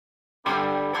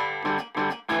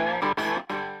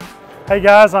Hey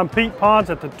guys, I'm Pete Pons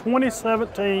at the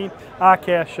 2017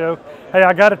 ICAST Show. Hey,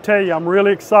 I got to tell you, I'm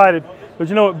really excited because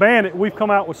you know at Bandit we've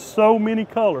come out with so many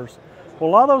colors. Well,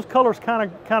 a lot of those colors kind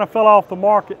of fell off the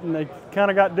market and they kind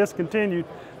of got discontinued.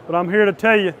 But I'm here to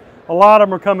tell you, a lot of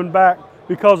them are coming back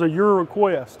because of your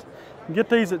request. You can get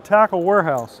these at Tackle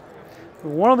Warehouse.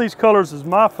 One of these colors is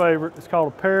my favorite. It's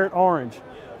called a Parrot Orange.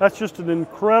 That's just an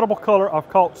incredible color. I've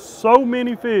caught so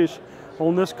many fish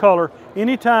on this color.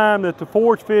 Anytime that the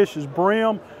forage fish is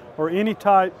brim or any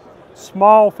type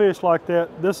small fish like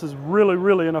that, this is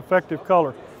really an effective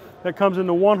color. That comes in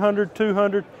the 100,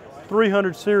 200,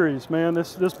 300 series, man.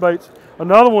 This bait's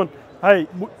another one. Hey,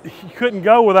 you couldn't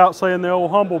go without saying the old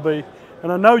Humblebee.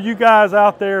 And I know you guys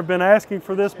out there have been asking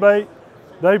for this bait.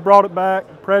 They brought it back.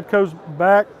 Pradco's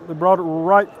back. They brought it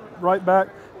right back.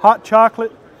 Hot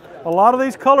chocolate. A lot of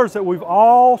these colors that we've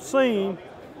all seen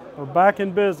are back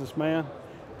in business, man.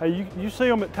 Hey, you see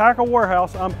them at Tackle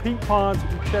Warehouse. I'm Pete Pons.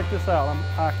 You check this out. I'm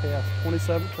ICAST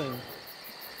 2017.